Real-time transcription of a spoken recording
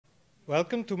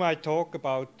Welcome to my talk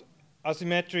about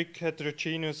asymmetric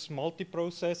heterogeneous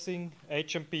multiprocessing,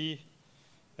 HMP,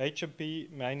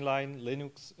 Mainline,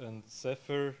 Linux and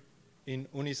Zephyr in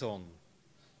Unison.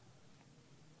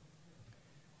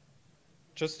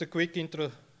 Just a quick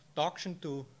introduction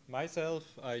to myself.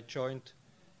 I joined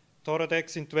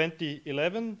Toradex in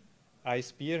 2011. I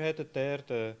spearheaded there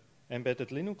the embedded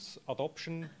Linux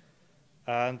adoption,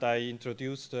 and I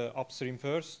introduced the upstream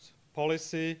first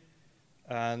policy.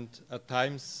 And at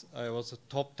times, I was a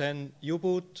top 10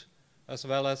 U-boot, as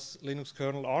well as Linux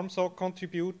kernel ARMSOC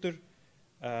contributor.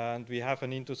 And we have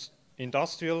an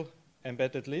industrial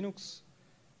embedded Linux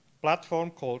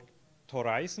platform called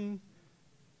Horizon.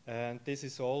 And this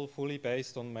is all fully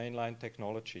based on mainline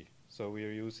technology. So we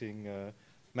are using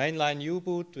mainline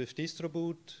U-boot with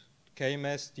DistroBoot,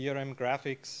 KMS, DRM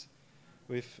graphics,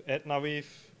 with EtnaViv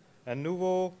and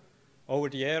Nouveau,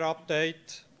 over-the-air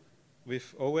update,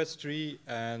 with OS3,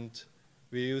 and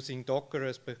we're using Docker,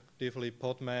 respectively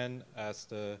Podman, as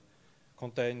the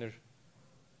container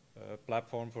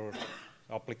platform for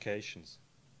applications.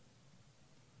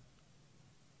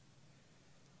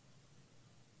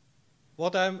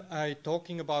 What am I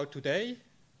talking about today?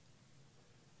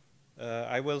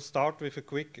 I will start with a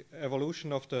quick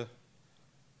evolution of the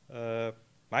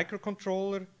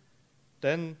microcontroller.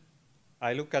 Then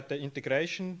I look at the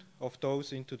integration of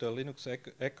those into the Linux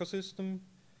ecosystem,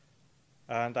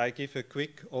 and I give a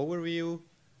quick overview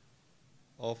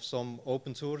of some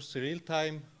open source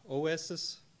real-time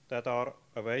OSs that are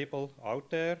available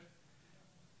out there.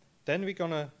 Then we're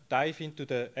going to dive into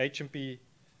the HMP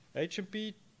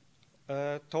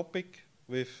topic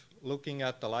with looking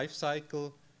at the life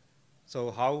cycle.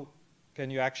 So how can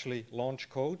you actually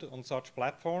launch code on such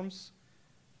platforms?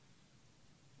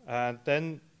 And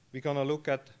then we're going to look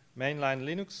at mainline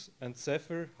Linux and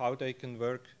Zephyr, how they can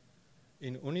work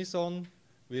in Unison.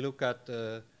 We look at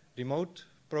the remote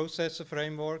processor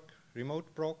framework,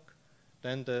 remoteproc,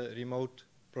 then the remote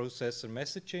processor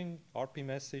messaging,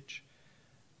 RPMsg.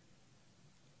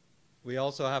 We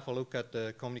also have a look at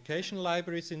the communication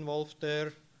libraries involved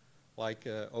there, like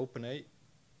OpenAMP.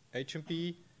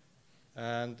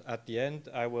 And at the end,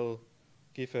 I will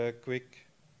give a quick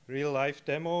real-life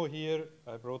demo here.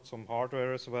 I brought some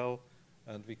hardware as well,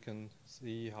 and we can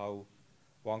see how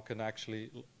one can actually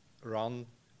run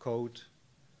code.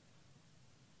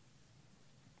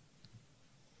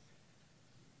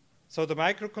 So the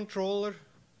microcontroller,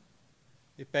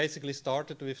 it basically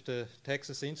started with the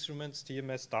Texas Instruments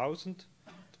TMS 1000.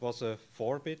 It was a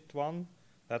 4-bit one.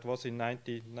 That was in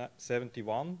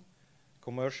 1971,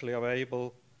 commercially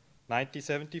available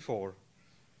 1974.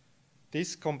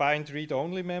 This combined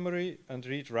read-only memory and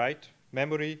read-write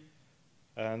memory,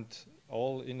 and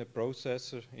all in a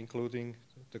processor, including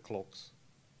the clocks.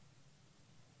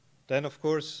 Then, of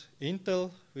course,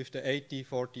 Intel with the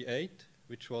 8048,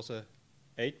 which was a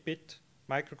 8-bit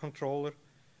microcontroller.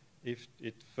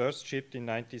 It first shipped in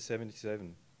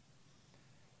 1977.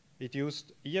 It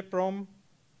used EEPROM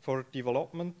for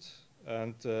development,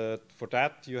 and for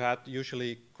that you had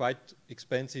usually quite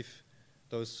expensive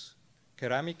those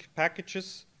ceramic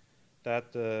packages that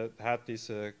had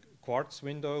this quartz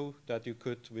window that you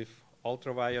could, with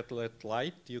ultraviolet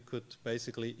light, you could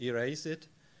basically erase it.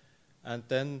 And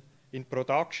then in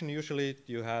production, usually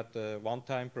you had a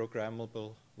one-time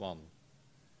programmable one.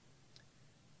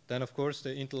 Then, of course,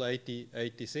 the Intel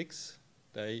 8086,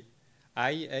 the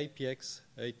i.MX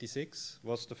 86,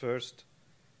 was the first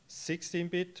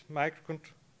 16-bit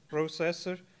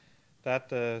microprocessor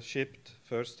that shipped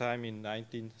first time in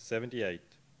 1978.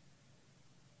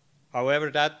 However,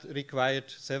 that required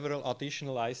several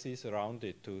additional ICs around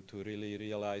it to really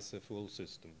realize a full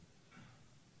system.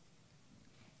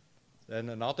 Then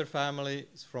another family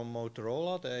is from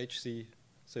Motorola, the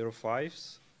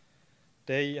HC05s.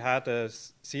 They had a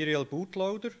serial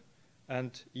bootloader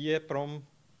and EEPROM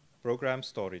program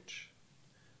storage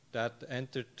that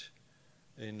entered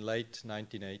in late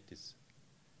 1980s.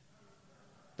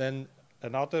 Then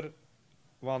another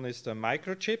one is the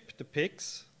microchip, the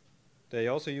PICs. They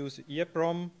also use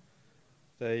EEPROM.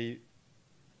 They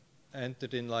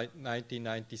entered in like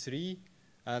 1993,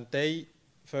 and they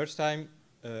first time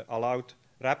allowed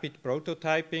rapid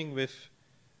prototyping with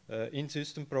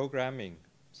in-system programming,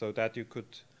 so that you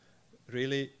could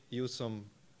really use some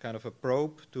kind of a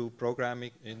probe to program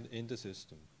it in the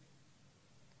system.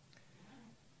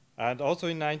 And also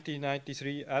in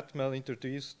 1993, Atmel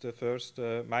introduced the first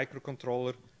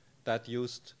microcontroller that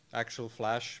used actual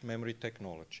flash memory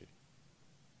technology.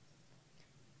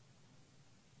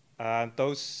 And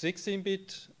those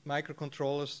 16-bit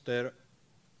microcontrollers, there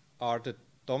are the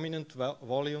dominant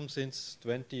volume since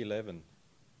 2011.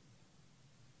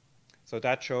 So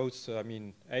that shows, I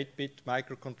mean, 8-bit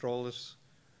microcontrollers,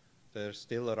 they're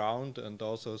still around, and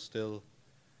also still,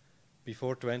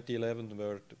 before 2011,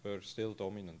 were still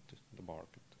dominant in the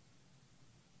market.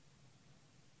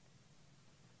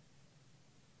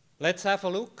 Let's have a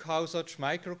look how such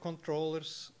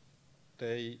microcontrollers,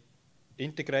 they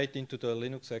integrate into the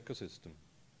Linux ecosystem.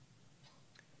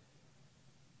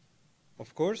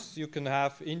 Of course, you can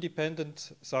have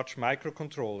independent such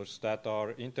microcontrollers that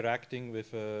are interacting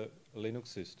with a Linux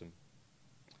system.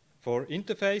 For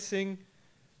interfacing,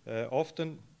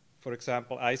 often, for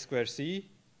example, I2C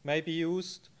may be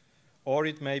used, or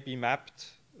it may be mapped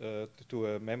to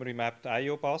a memory mapped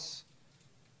I/O bus,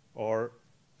 or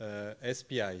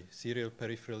SPI, Serial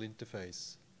Peripheral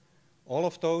Interface. All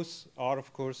of those are,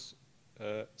 of course,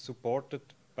 supported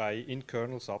by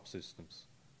in-kernel subsystems.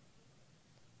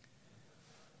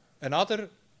 Another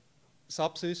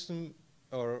subsystem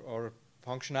or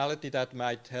functionality that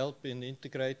might help in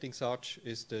integrating such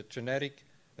is the generic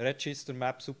register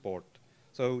map support.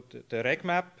 So the reg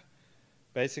map,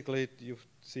 basically you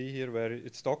see here where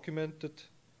it's documented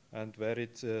and where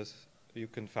it's, you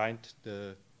can find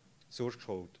the source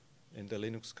code in the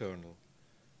Linux kernel.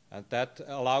 And that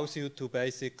allows you to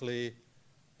basically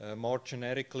more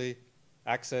generically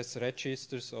access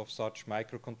registers of such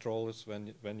microcontrollers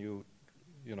when you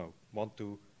want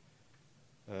to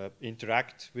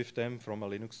interact with them from a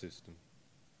Linux system.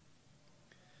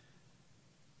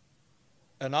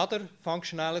 Another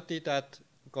functionality that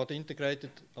got integrated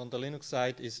on the Linux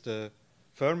side is the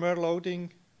firmware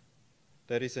loading.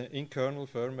 There is an in-kernel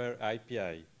firmware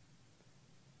API.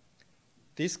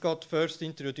 This got first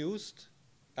introduced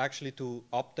actually to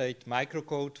update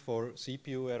microcode for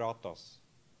CPU erratas.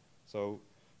 So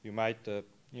you might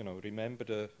remember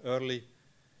the early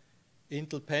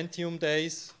Intel Pentium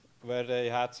days where they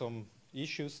had some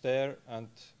issues there and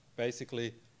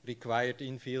basically required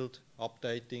in-field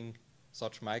updating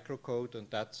such microcode, and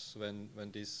that's when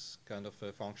this kind of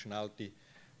functionality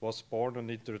was born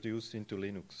and introduced into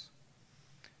Linux.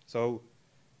 So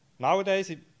nowadays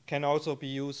it can also be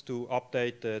used to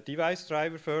update the device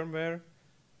driver firmware.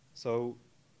 So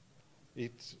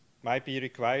it might be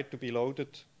required to be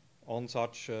loaded on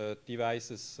such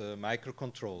devices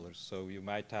microcontrollers. So you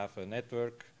might have a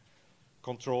network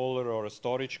controller or a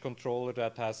storage controller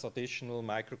that has additional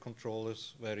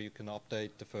microcontrollers where you can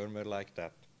update the firmware like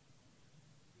that.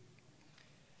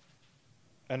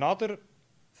 Another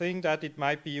thing that it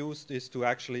might be used is to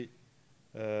actually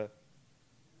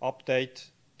update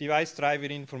device driver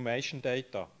information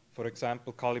data. For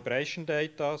example, calibration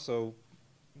data. So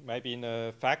maybe in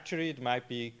a factory, it might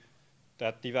be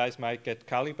that device might get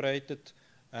calibrated,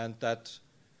 and that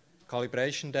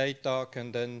calibration data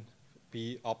can then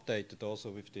be updated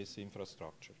also with this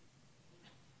infrastructure.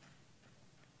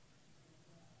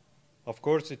 Of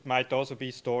course, it might also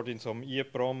be stored in some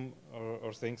EEPROM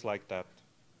or things like that.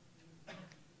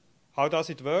 How does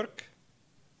it work?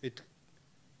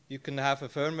 You can have a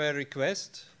firmware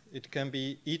request. It can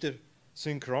be either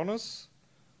synchronous,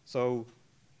 so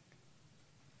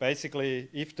basically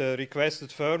if the requested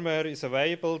firmware is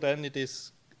available, then it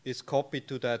is copied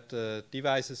to that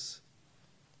device's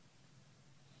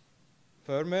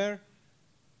firmware,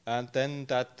 and then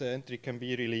that entry can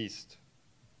be released.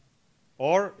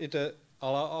 Or it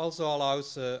also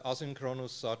allows asynchronous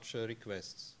such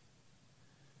requests.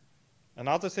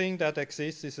 Another thing that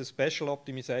exists is a special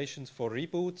optimizations for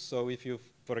reboots. So if you,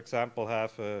 for example,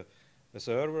 have a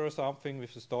server or something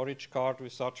with a storage card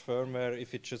with such firmware,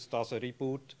 if it just does a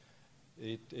reboot,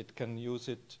 it can use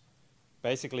it.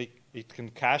 Basically, it can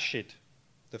cache it,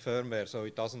 the firmware, so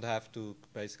it doesn't have to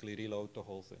basically reload the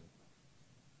whole thing.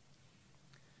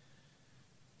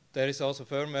 There is also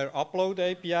firmware upload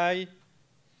API.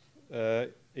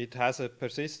 It has a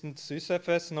persistent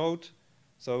sysfs node,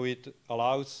 so it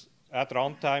allows at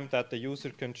runtime that the user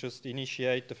can just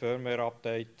initiate the firmware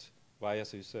update via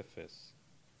sysfs.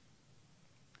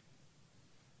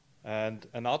 And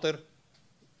another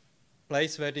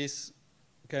place where this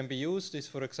can be used is,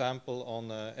 for example, on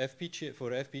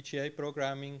for FPGA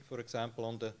programming, for example,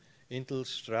 on the Intel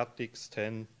Stratix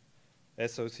 10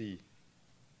 SoC.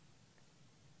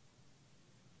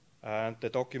 And the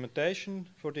documentation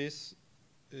for this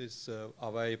is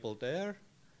available there.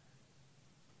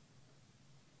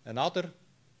 Another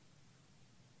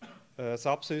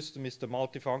subsystem is the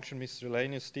multifunction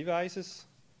miscellaneous devices,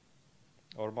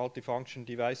 or multifunction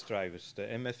device drivers, the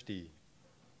MFD.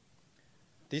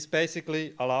 This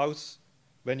basically allows,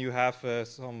 when you have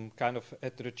some kind of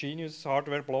heterogeneous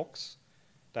hardware blocks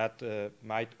that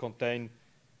might contain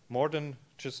more than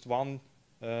just one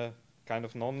kind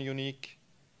of non-unique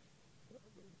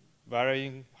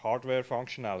varying hardware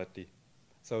functionality.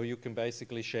 So you can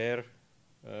basically share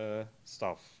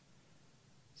stuff.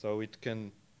 So it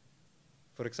can,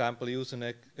 for example, use an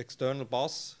external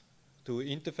bus to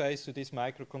interface to this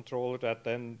microcontroller that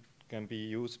then can be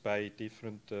used by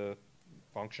different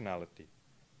functionality.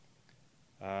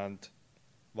 And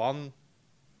one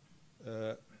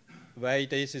way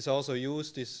this is also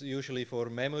used is usually for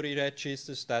memory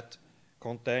registers that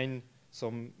contain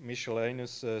some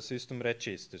miscellaneous system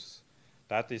registers.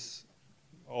 That is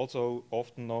also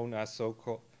often known as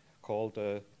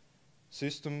so-called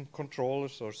system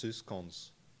controllers or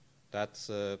syscons. That's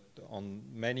on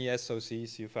many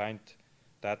SoCs you find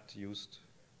that used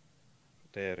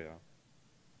there. Yeah.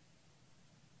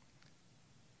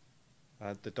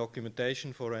 And the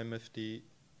documentation for MFD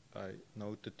I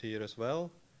noted here as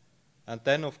well. And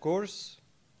then, of course,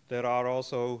 there are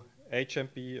also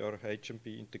HMP or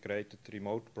HMP integrated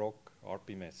remoteproc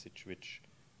RPMsg, which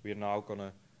we're now going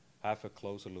to have a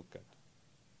closer look at.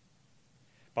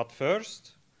 But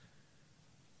first,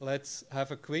 let's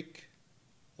have a quick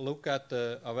look at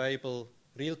the available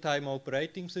real-time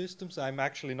operating systems. I'm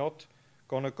actually not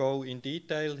going to go in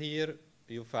detail here.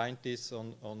 You find this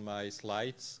on my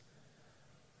slides.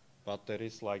 But there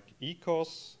is like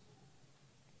ECOS.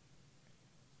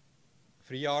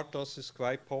 FreeRTOS is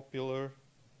quite popular.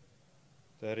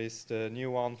 There is the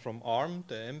new one from ARM,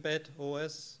 the Mbed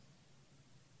OS.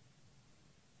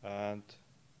 And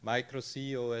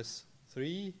Micro-C OS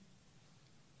 3.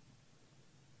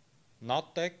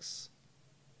 Nutex.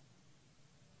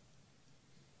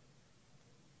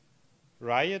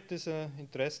 Riot is an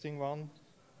interesting one.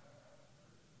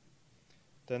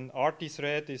 Then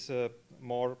RT-Thread is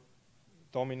more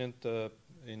dominant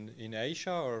in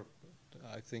Asia, or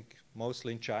I think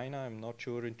mostly in China. I'm not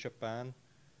sure in Japan.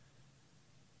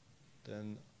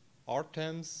 Then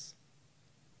Artems.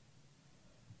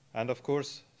 And of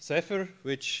course Zephyr,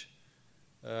 which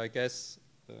I guess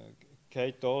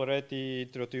Kate already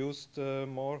introduced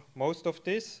most of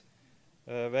this.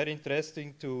 Very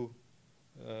interesting to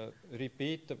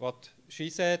repeat what she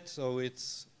said. So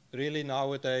it's really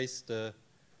nowadays the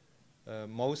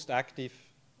most active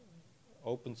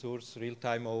open source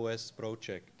real-time OS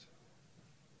project.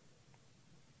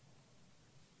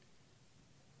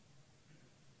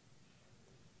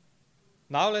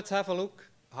 Now let's have a look.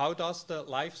 How does the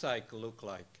life cycle look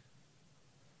like?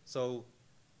 So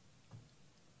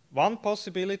one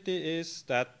possibility is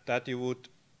that you would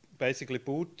basically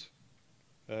boot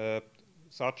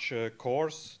such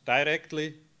cores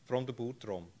directly from the boot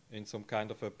ROM in some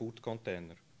kind of a boot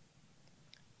container.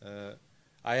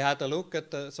 I had a look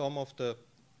at some of the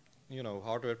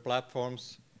hardware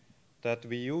platforms that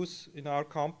we use in our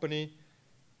company,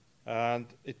 and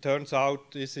it turns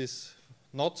out this is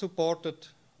not supported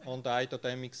on the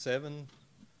i.MX 7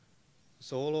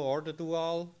 solo or the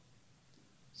dual.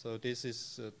 So this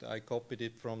is I copied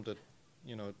it from the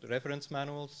the reference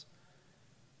manuals.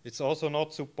 It's also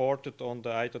not supported on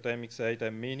the i.MX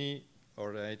 8M Mini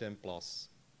or the 8M Plus.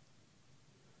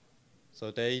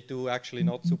 So they do actually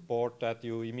not support that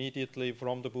you immediately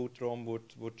from the boot ROM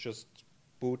would just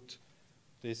boot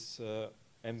this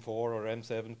M4 or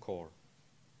M7 core.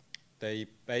 They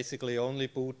basically only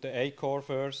boot the A core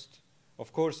first.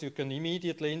 Of course, you can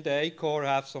immediately in the A core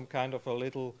have some kind of a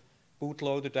little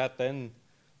bootloader that then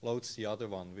loads the other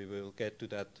one. We will get to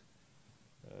that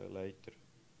later.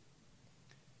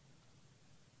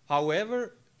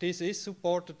 However, this is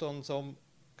supported on some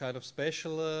kind of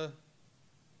special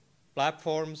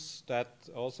platforms that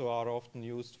also are often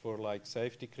used for like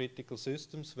safety critical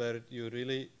systems, where you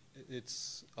really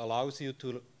allows you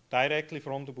to directly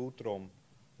from the boot ROM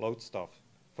load stuff.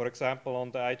 For example,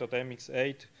 on the i.MX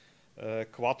 8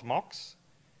 Quad Max,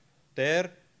 there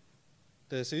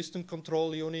the system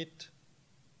control unit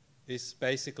is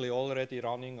basically already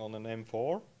running on an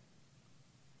M4,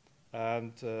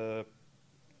 and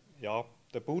yeah,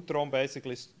 the boot ROM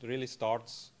basically really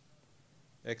starts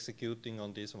executing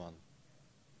on this one.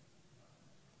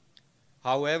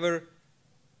 However,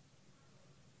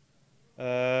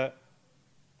 yeah,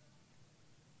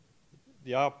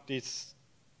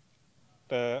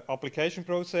 the application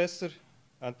processor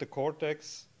and the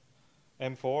Cortex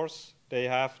M4s, they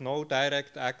have no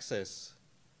direct access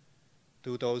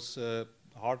to those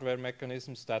hardware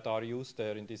mechanisms that are used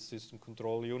there in this system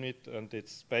control unit, and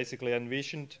it's basically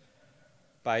envisioned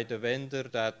by the vendor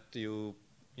that you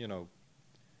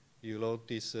load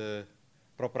this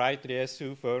proprietary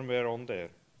SU firmware on there.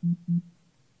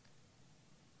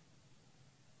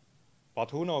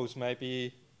 But who knows,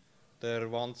 maybe there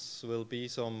once will be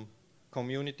some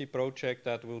community project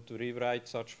that would rewrite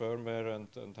such firmware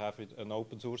and have it an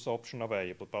open source option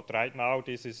available. But right now,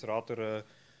 this is rather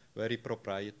very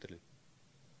proprietary.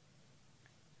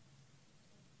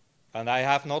 And I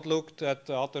have not looked at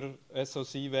other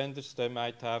SoC vendors. They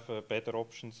might have better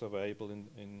options available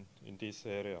in this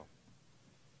area.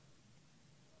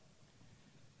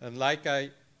 And like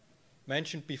I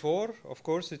mentioned before, of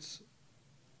course, it's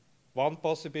one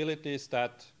possibility is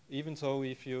that even so,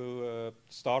 if you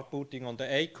start booting on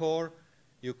the A core,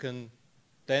 you can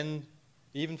then,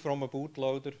 even from a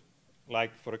bootloader,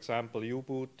 like for example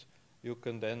U-boot, you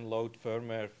can then load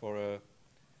firmware for a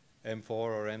M4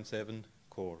 or M7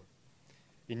 core.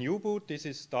 In U-boot, this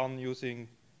is done using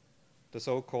the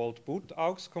so-called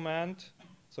bootaux command.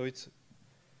 So it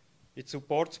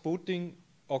supports booting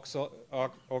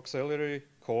auxiliary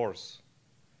cores.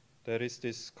 There is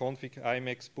this config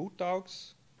i.MX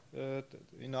bootaux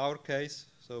in our case.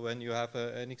 So when you have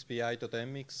a NXP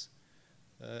i.MX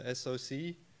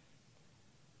SoC,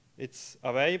 it's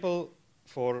available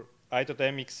for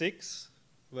i.MX 6,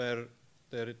 where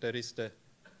there is the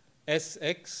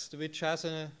SX, which has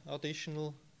an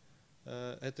additional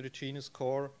heterogeneous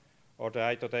core, or the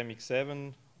i.MX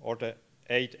 7, or the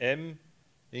 8M,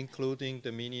 including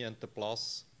the Mini and the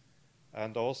Plus,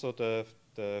 and also the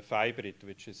Hybrid,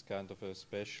 which is kind of a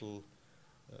special,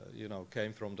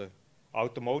 came from the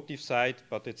automotive side,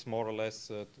 but it's more or less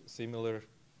a similar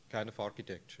kind of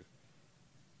architecture.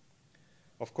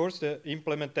 Of course, the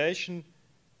implementation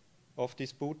of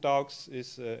these bootaux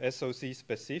is SoC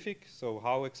specific, so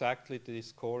how exactly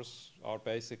these cores are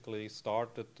basically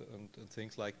started and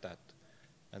things like that.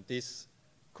 And this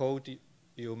code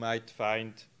you might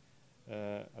find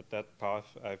at that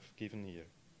path I've given here.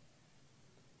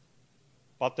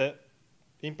 But the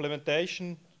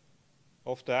implementation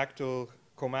of the actual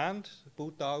command,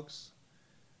 bootaux,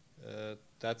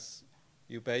 that's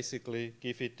you basically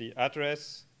give it the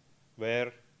address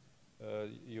where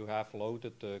you have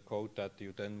loaded the code that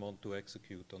you then want to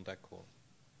execute on that core.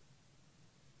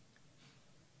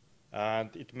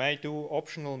 And it may do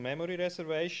optional memory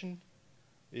reservation.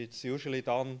 It's usually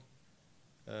done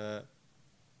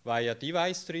via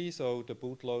device tree, so the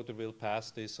bootloader will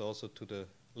pass this also to the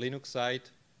Linux side,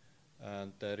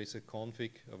 and there is a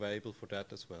config available for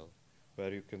that as well,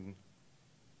 where you can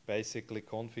basically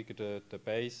configure the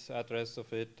base address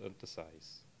of it and the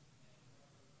size.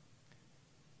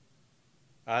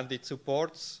 And it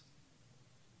supports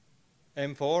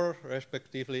M4,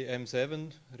 respectively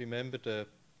M7. Remember, the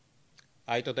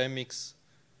i.MX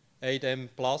 8M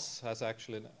Plus has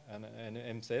actually an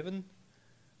M7,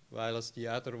 whilst the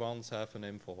other ones have an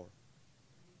M4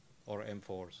 or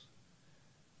M4s.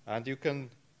 And you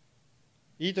can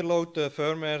either load the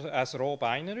firmware as raw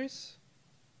binaries.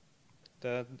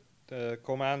 The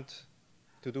command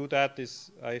to do that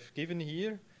is I've given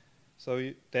here.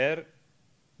 So there,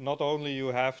 not only you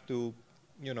have to,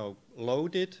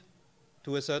 load it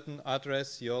to a certain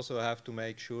address, you also have to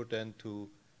make sure then to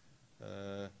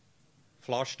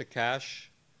flush the cache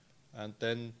and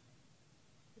then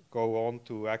go on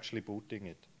to actually booting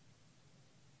it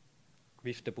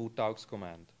with the bootaux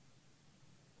command.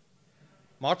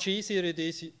 Much easier it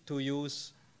is to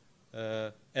use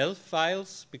ELF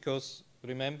files, because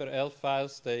remember, ELF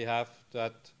files, they have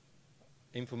that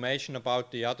information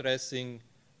about the addressing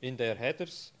in their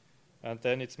headers, and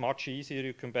then it's much easier.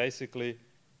 You can basically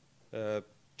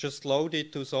just load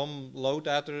it to some load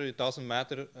adder. It doesn't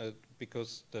matter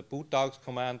because the bootaux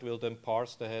command will then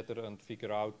parse the header and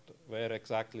figure out where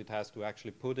exactly it has to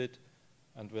actually put it,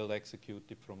 and will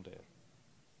execute it from there.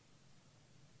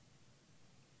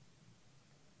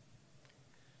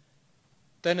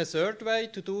 Then a third way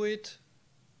to do it,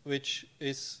 which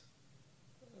is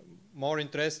more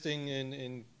interesting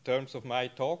in terms of my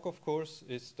talk, of course,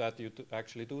 is that you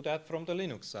actually do that from the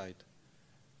Linux side.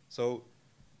 So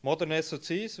modern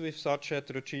SoCs with such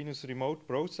heterogeneous remote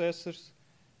processors,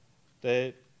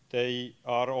 they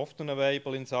are often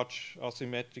available in such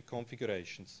asymmetric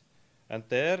configurations. And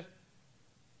there,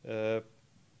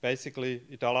 basically,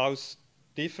 it allows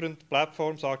different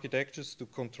platforms, architectures to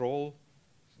control,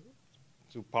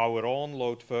 to power on,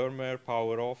 load firmware,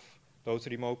 power off those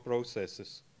remote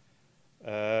processors.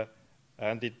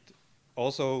 And it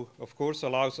also, of course,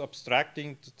 allows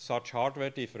abstracting such hardware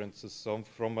differences. So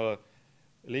from a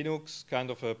Linux kind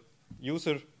of a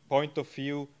user point of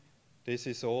view, this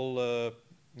is all,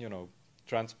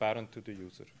 transparent to the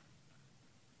user.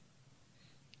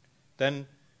 Then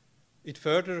it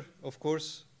further, of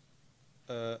course,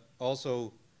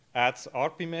 also adds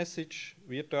RPMsg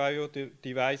virtual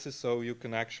devices, so you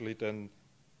can actually then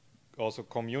also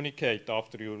communicate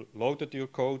after you loaded your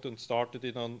code and started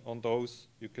it on those.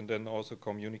 You can then also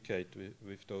communicate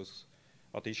with those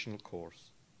additional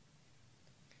cores.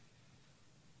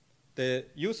 The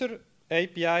user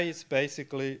API is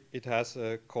basically, it has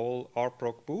a call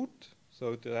rproc boot,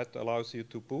 so that allows you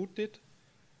to boot it.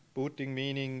 Booting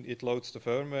meaning it loads the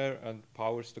firmware and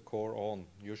powers the core on.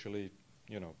 Usually,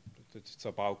 you know, it's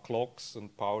about clocks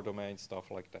and power domain,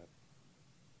 stuff like that.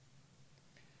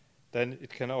 Then it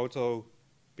can also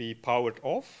be powered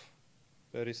off.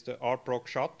 There is the rproc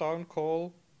shutdown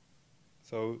call.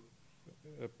 So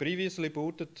a previously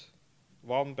booted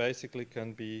one basically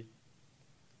can be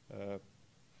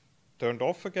turned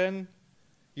off again.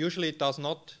 Usually it does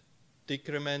not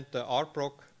decrement the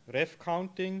rproc ref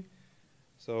counting,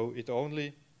 so it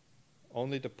only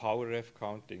the power ref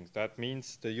counting. That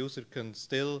means the user can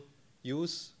still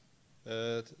use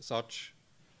such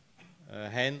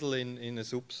handle in a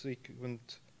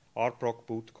subsequent rproc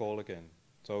boot call again.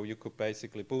 So you could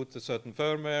basically boot a certain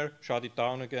firmware, shut it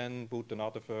down again, boot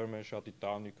another firmware, shut it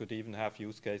down. You could even have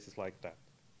use cases like that.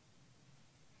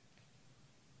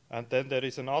 And then there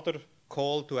is another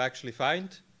call to actually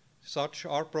find such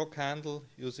rproc handle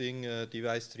using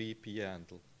device 3p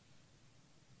handle.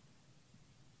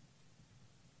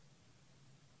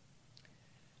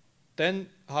 Then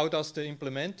how does the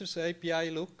implementer's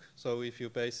API look? So if you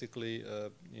basically,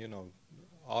 you know,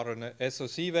 are an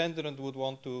SoC vendor and would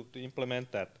want to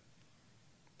implement that.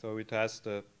 So it has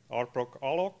the rproc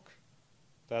alloc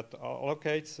that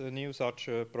allocates a new such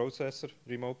processor,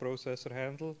 remote processor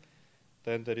handle.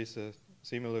 Then there is a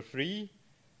similar free.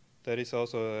 There is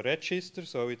also a register,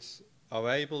 so it's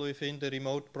available within the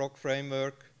remoteproc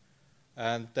framework.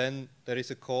 And then there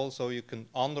is a call so you can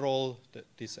unroll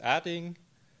this adding.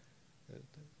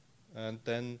 And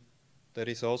then there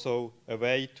is also a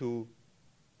way to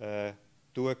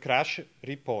do a crash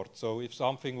report. So if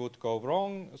something would go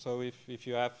wrong, so if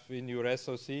you have in your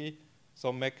SoC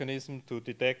some mechanism to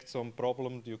detect some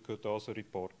problem, you could also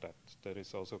report that. There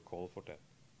is also a call for that.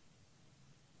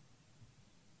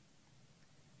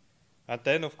 And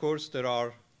then, of course, there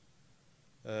are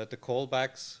the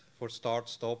callbacks for start,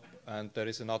 stop, and there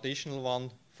is an additional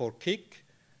one for kick.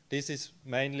 This is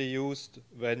mainly used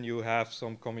when you have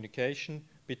some communication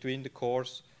between the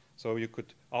cores, so you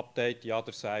could update the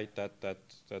other side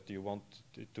that you want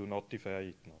to notify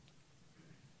it not.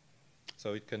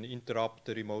 So it can interrupt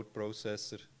the remote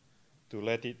processor to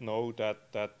let it know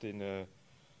that in a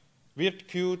virt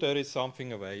queue there is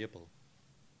something available.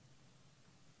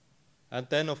 And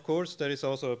then, of course, there is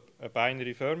also a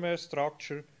binary firmware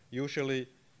structure. Usually,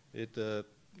 it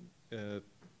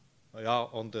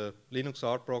on the Linux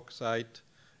rproc side,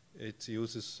 it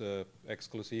uses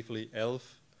exclusively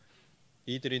ELF,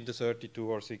 either in the 32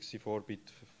 or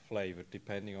 64-bit flavor,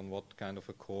 depending on what kind of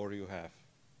a core you have.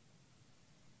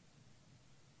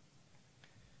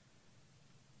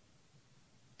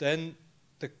 Then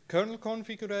the kernel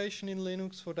configuration in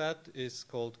Linux for that is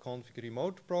called config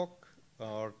remoteproc,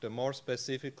 or the more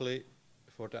specifically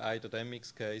for the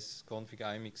i.MX case, config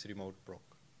i.MX remoteproc.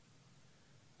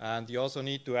 And you also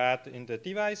need to add in the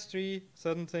device tree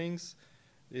certain things.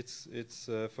 It's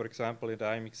for example, in the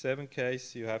i.MX 7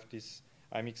 case, you have this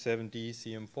i.MX 7D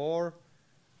CM4,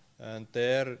 and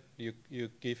there you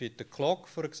give it the clock,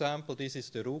 for example. This is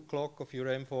the root clock of your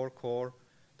M4 core.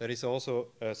 There is also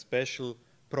a special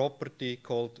property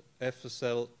called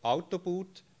FSL auto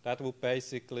boot that will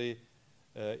basically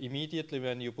immediately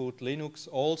when you boot Linux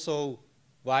also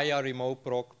via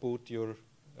remoteproc boot your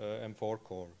M4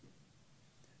 core.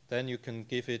 Then you can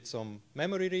give it some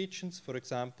memory regions, for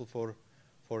example,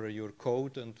 for your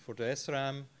code and for the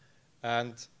SRAM.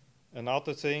 And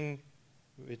another thing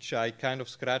which I kind of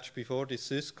scratched before, this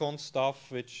syscon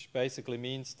stuff, which basically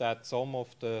means that some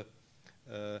of the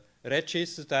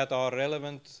registers that are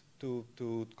relevant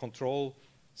to control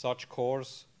such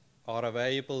cores are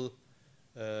available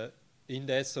in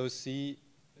the SoC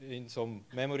in some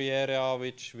memory area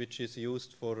which is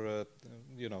used for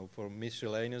you know, for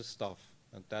miscellaneous stuff,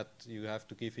 and that you have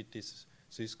to give it this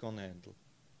syscon handle.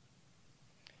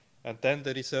 And then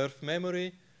the reserved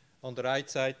memory on the right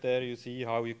side there, you see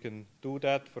how you can do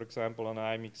that. For example, on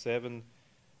i.MX 7,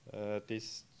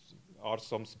 these are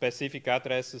some specific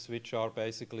addresses which are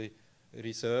basically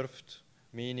reserved,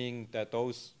 meaning that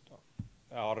those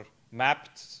are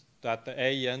mapped that the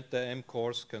A and the M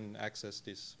cores can access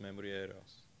these memory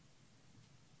areas.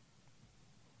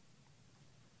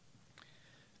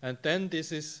 And then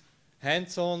this is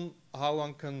hands-on how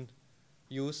one can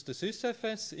use the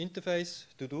sysfs interface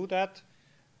to do that.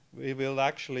 We will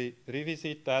actually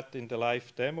revisit that in the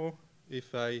live demo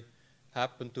if I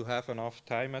happen to have enough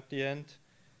time at the end.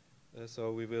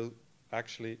 so we will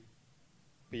actually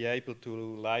be able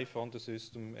to live on the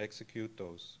system execute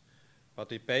those.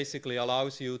 But it basically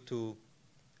allows you to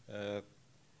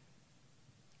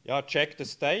check the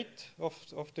state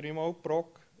of the remote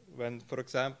proc. When, for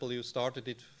example, you started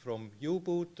it from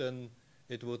U-boot, then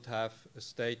it would have a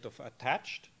state of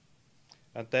attached.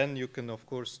 And then you can, of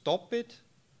course, stop it.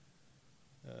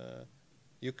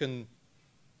 You can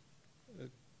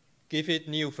give it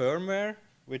new firmware,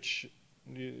 which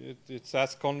it's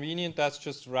as convenient as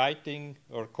just writing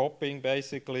or copying,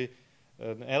 basically,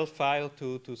 an ELF file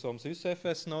to some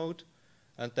sysfs node.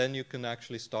 And then you can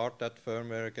actually start that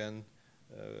firmware again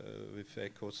with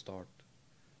echo start.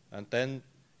 And then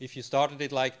if you started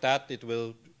it like that, it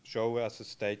will show as a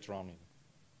state running.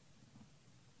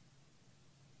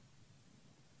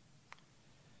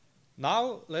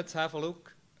 Now let's have a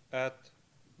look at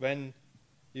when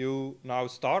you now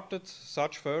started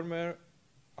such firmware,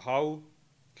 how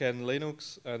can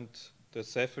Linux and the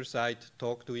Zephyr side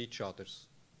talk to each other?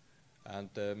 And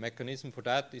the mechanism for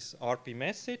that is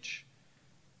RPMsg.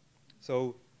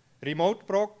 So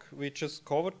remoteproc, we just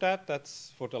covered that.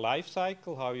 That's for the life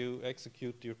cycle, how you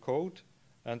execute your code.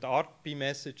 And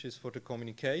RPMsg is for the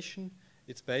communication.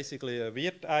 It's basically a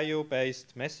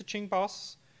virtio-based messaging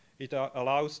bus. It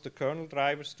allows the kernel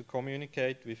drivers to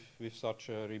communicate with such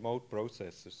remote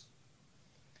processors.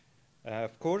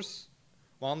 Of course,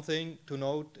 one thing to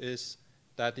note is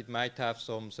that it might have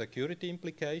some security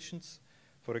implications.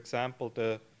 For example,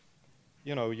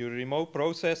 your remote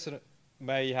processor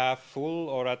may have full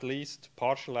or at least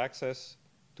partial access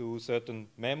to certain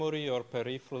memory or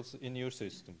peripherals in your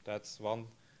system. That's one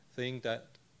thing that,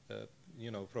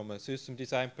 from a system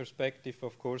design perspective,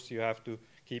 of course, you have to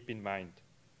keep in mind.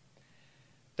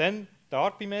 Then the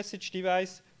RPMsg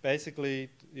device, basically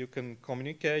you can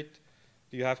communicate.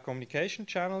 You have communication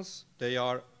channels. They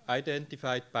are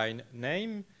identified by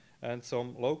name and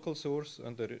some local source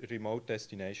and a remote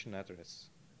destination address.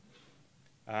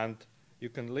 And you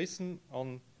can listen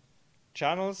on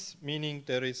channels, meaning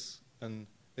there is a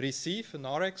receive, an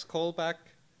RX callback,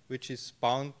 which is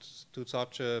bound to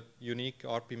such a unique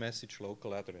RPMsg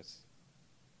local address.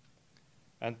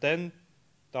 And then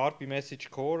the RPMsg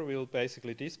core will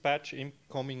basically dispatch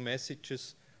incoming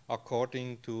messages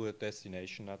according to a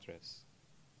destination address.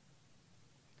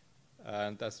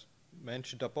 And as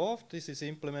mentioned above, this is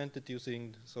implemented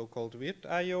using so-called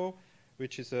virtio,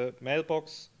 which is a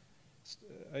mailbox.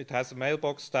 It has a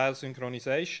mailbox style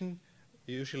synchronization,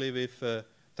 usually with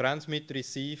transmit,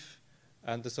 receive,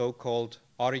 and the so-called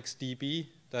RxDB,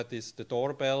 that is the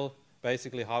doorbell,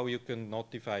 basically how you can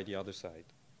notify the other side.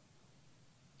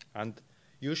 And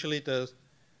usually the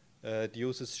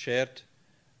users shared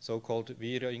so-called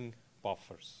virtuing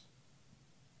buffers.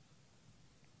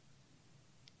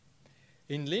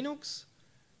 In Linux,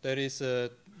 there is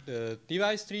the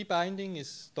device tree binding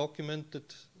is documented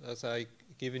as I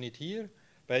given it here.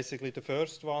 Basically, the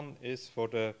first one is for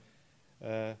the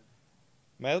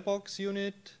mailbox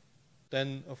unit.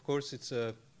 Then, of course, it's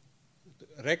a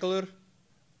regular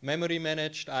memory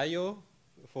managed I/O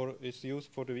is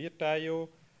used for the virtio,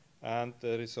 and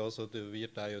there is also the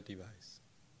virtio device.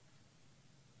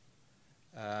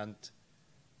 And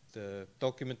the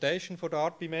documentation for the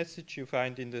RPMsg you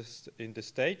find in the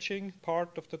staging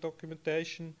part of the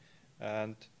documentation,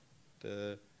 and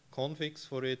the configs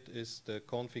for it is the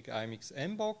config i.MX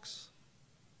mbox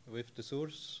with the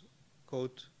source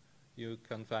code you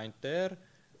can find there,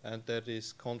 and there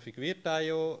is config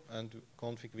virtio and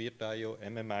config virtio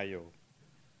mmio.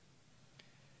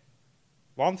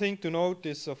 One thing to note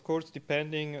is, of course,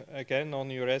 depending again on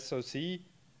your SoC,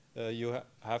 you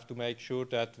have to make sure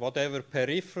that whatever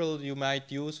peripheral you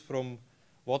might use from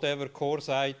whatever core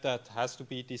side that has to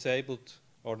be disabled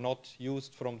or not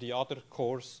used from the other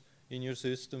cores in your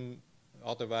system,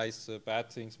 otherwise bad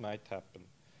things might happen.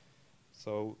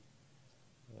 So,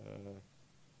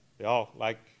 yeah,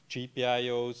 like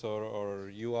GPIOs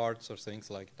or UARTs or things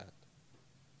like that.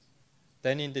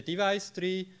 Then in the device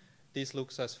tree, this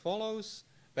looks as follows.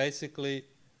 Basically,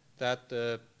 that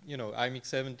i.MX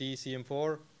 7D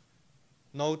CM4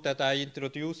 node that I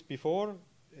introduced before,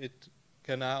 it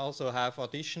can also have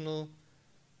additional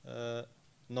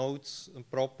nodes and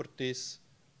properties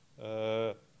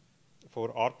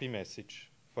for RPMsg.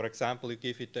 For example, you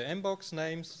give it the mbox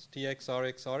names, TX,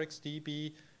 RX,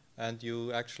 RxDB, and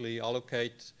you actually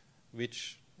allocate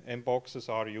which mboxes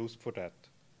are used for that,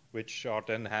 which are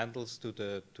then handles to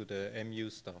the MU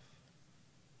stuff.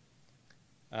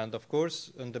 And of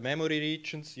course, in the memory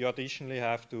regions, you additionally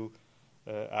have to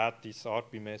add these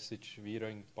RPMsg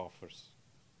virtuing buffers.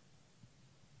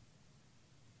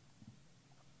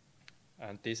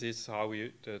 And this is how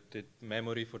the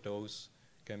memory for those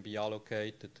can be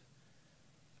allocated.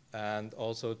 And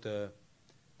also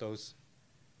those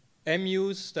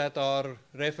MUs that are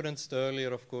referenced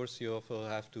earlier, of course, you also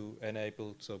have to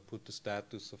enable, so put the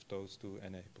status of those to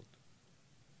enabled.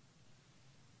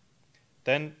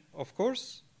 Then, of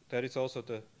course, there is also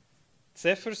the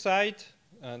Zephyr side,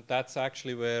 and that's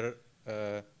actually where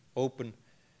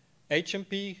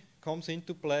OpenHMP comes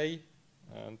into play,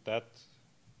 and that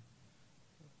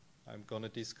I'm going to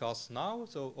discuss now.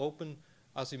 So Open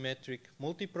Asymmetric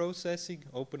Multiprocessing,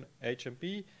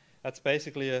 OpenHMP, that's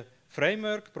basically a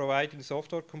framework providing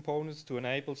software components to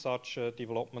enable such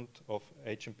development of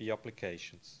HMP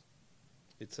applications.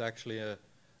 It's actually a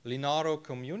Linaro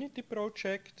community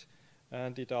project,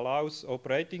 and it allows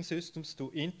operating systems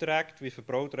to interact with a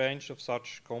broad range of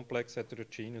such complex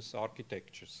heterogeneous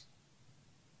architectures.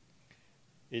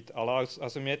 It allows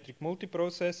asymmetric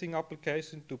multiprocessing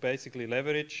applications to basically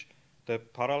leverage the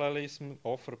parallelism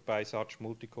offered by such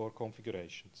multi-core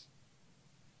configurations.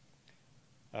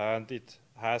 And it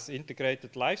has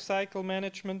integrated lifecycle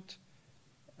management,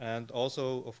 and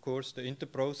also, of course, the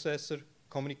interprocessor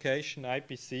communication,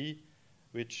 IPC,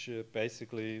 which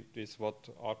basically is what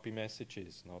RPMsg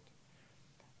is, not.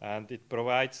 And it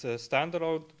provides a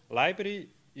standalone library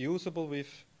usable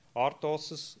with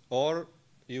RTOSes, or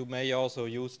you may also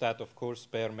use that, of course,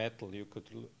 bare metal. You could,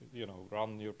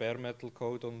 run your bare metal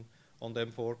code on the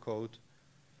M4 code,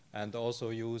 and also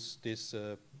use this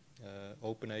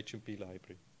OpenHMP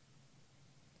library.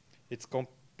 It's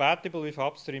compatible with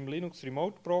upstream Linux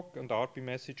remoteproc and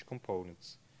RPMsg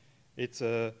components. It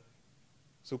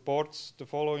supports the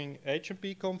following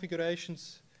HMP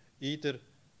configurations: either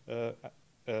a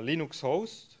Linux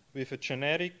host with a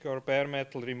generic or bare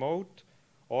metal remote,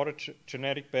 or a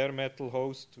generic bare metal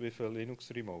host with a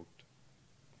Linux remote.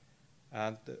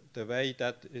 And the way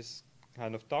that is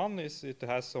kind of done is it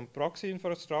has some proxy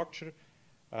infrastructure,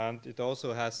 and it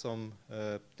also has some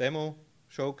demo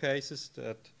showcases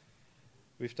that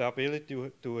with the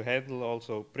ability to handle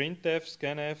also printf,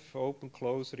 scanf, open,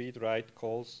 close, read, write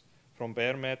calls from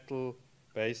bare metal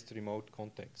based remote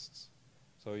contexts.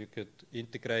 So you could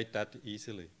integrate that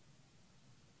easily.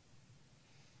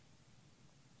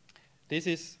 This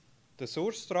is the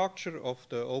source structure of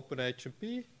the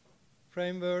OpenHMP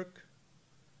framework,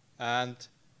 and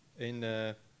in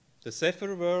the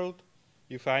Zephyr world,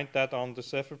 you find that on the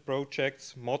Zephyr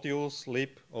projects, modules,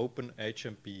 lib,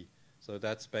 OpenHMP. So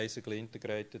that's basically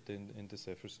integrated in the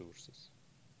Zephyr sources.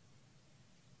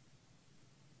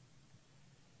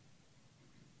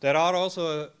 There are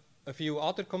also a few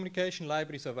other communication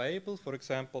libraries available, for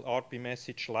example,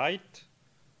 RPMsg-Lite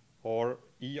or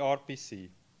eRPC.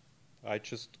 I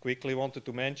just quickly wanted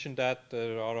to mention that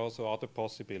there are also other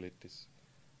possibilities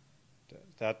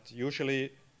that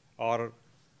usually are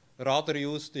rather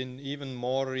used in even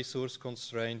more resource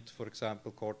constrained, for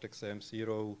example, Cortex-A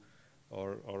M0,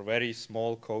 or very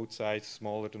small code size,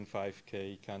 smaller than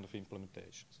 5K kind of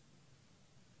implementations.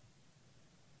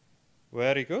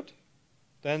 Very good.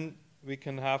 Then we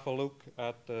can have a look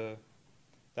at the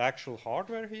actual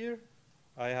hardware here.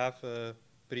 I have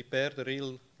prepared a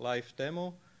real-life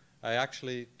demo.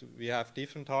 We have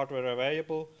different hardware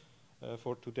available.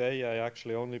 For today, I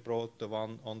actually only brought the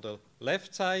one on the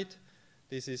left side.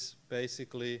 This is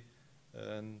basically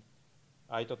an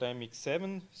i.MX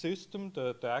 7 system.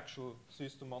 The actual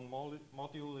system on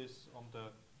module is on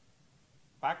the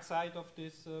back side of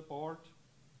this board.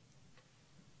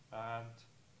 And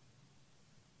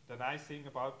the nice thing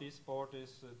about this board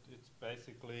is that it's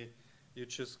basically, you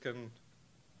just can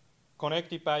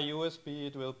connect it by USB,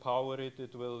 it will power it,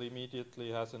 it will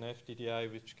immediately has an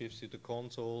FTDI which gives you the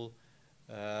console.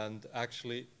 And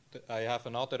actually, I have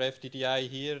another FTDI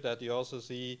here that you also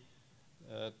see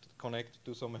connected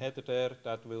to some header there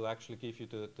that will actually give you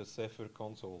the Zephyr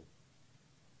console.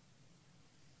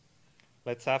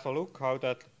 Let's have a look how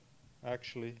that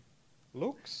actually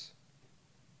looks.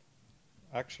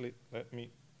 Actually, let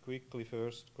me quickly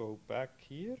first go back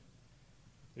here.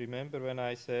 Remember when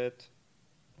I said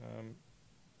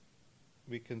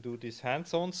we can do this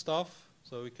hands-on stuff,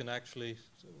 so we can actually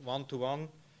one-to-one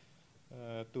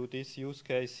do this use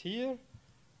case here.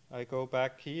 I go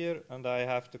back here and I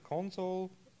have the console.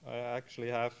 I actually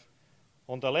have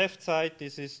on the left side,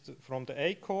 this is from the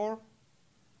A core.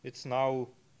 It's now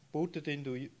booted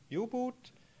into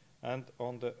U-boot, and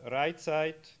on the right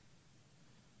side,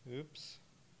 oops,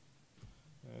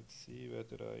 let's see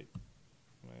whether I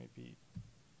maybe,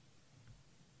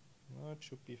 no, it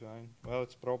should be fine. Well,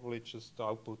 it's probably just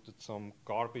outputted some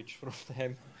garbage from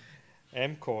the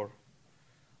M core.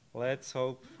 Let's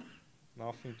hope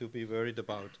nothing to be worried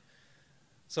about.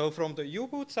 So from the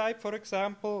U-boot side, for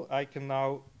example, I can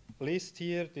now list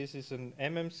here, this is an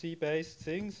MMC-based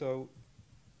thing, so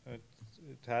it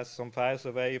has some files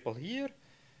available here.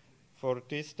 For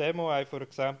this demo, I, for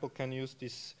example, can use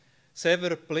this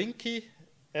Zephyr Blinky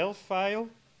ELF file.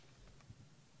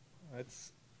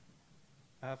 Let's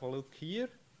have a look here.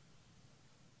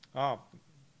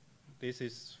 This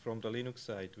is from the Linux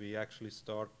side. We actually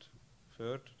start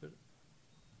further.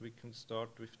 We can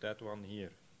start with that one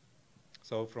here.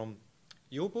 So from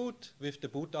U-boot with the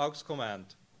bootaux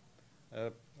command.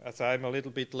 As I'm a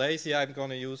little bit lazy, I'm going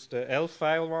to use the ELF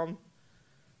file one,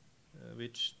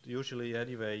 which usually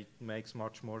anyway makes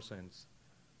much more sense.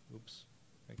 Oops,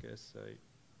 I guess I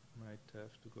might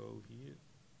have to go here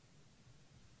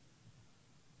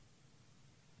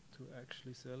to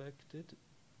actually select it.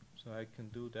 So I can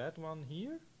do that one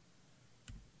here.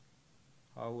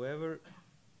 However,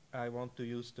 I want to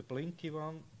use the Blinky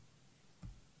one.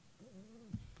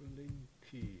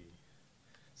 Blinky.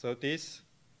 So this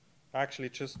actually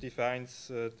just defines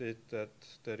that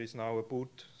there is now a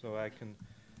boot, so I can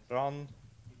run.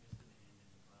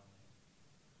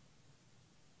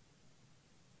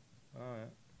 Yeah.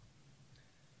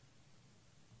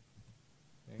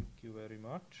 Thank you very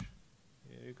much.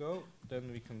 Here you go.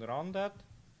 Then we can run that,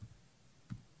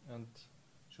 and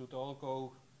should all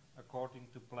go according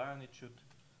to plan. It should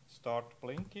start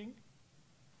blinking.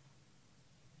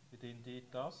 It indeed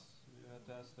does.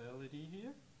 It has the LED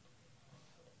here.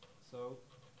 So,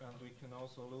 and we can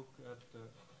also look at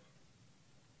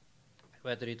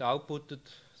whether it outputted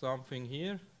something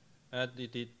here, and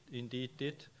it indeed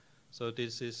did. So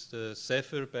this is the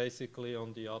Zephyr basically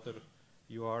on the other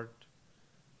UART.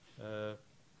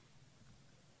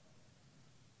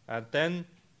 And then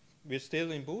we're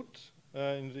still in boot,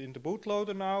 in the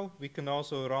bootloader now. We can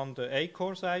also run the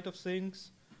A-core side of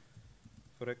things.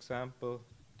 For example,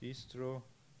 distro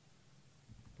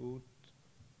boot.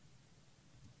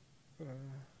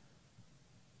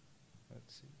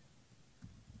 Let's see.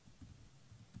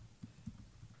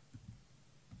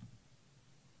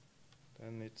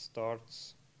 Then it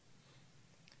starts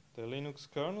the Linux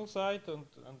kernel side, and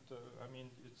I mean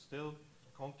it's still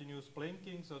continuous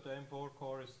blinking, so the M4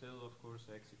 core is still, of course,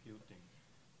 executing.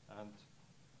 And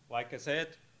like I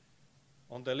said,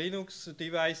 on the Linux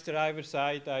device driver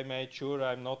side, I made sure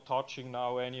I'm not touching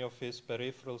now any of his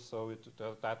peripherals, so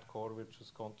that core will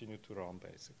just continue to run,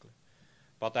 basically.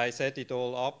 But I set it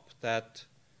all up that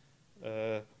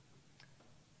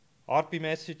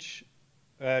RPMsg,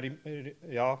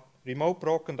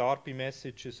 remoteproc and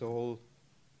RPMsg is all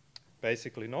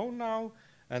basically known now,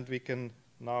 and we can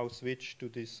now switch to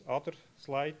this other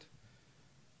slide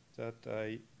that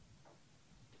I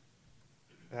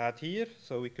had here,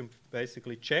 so we can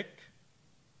basically check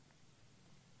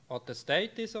what the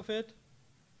state is of it.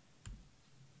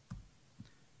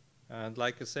 And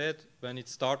like I said, when it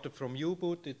started from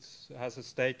U-boot, it has a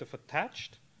state of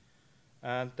attached.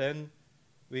 And then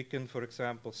we can, for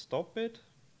example, stop it.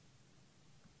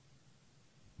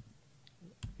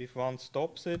 If one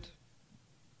stops it,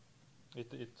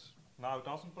 it now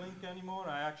doesn't blink anymore.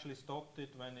 I actually stopped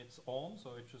it when it's on,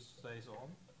 so it just stays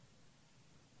on.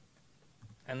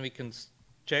 And we can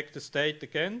check the state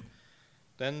again.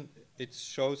 Then it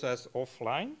shows as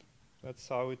offline. That's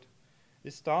how it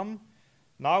is done.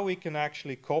 Now we can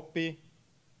actually copy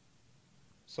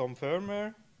some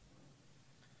firmware.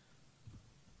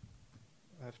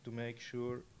 I have to make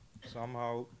sure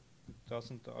somehow it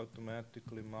doesn't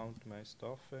automatically mount my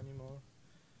stuff anymore.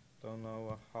 Don't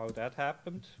know how that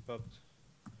happened, but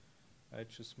I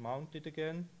just mount it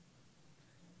again.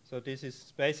 So this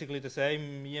is basically the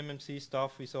same eMMC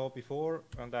stuff we saw before,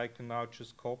 and I can now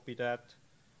just copy that.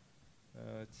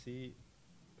 Let's see,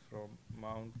 from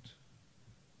mount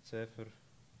Zephyr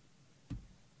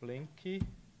Blinky.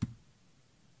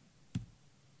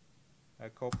 I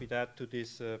copy that to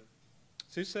this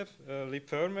sysf lib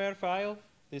firmware file.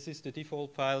 This is the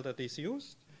default file that is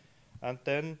used. And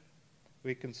then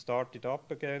we can start it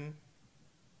up again.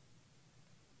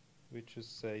 We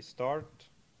just say start.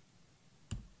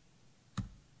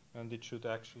 And it should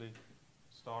actually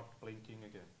start blinking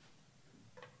again.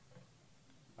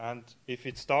 And if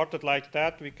it started like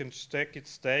that, we can check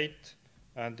its state,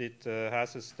 and it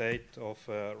has a state of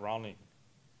running.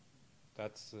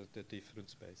 That's the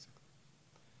difference, basically.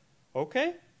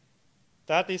 Okay,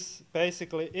 that is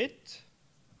basically it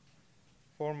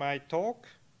for my talk.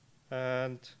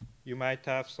 And you might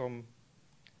have some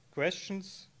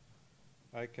questions.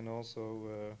 I can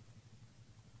also,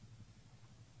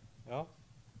 yeah,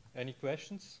 any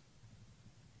questions?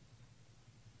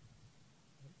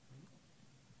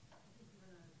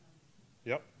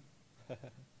 Yep.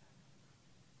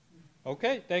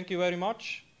 Okay, thank you very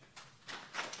much.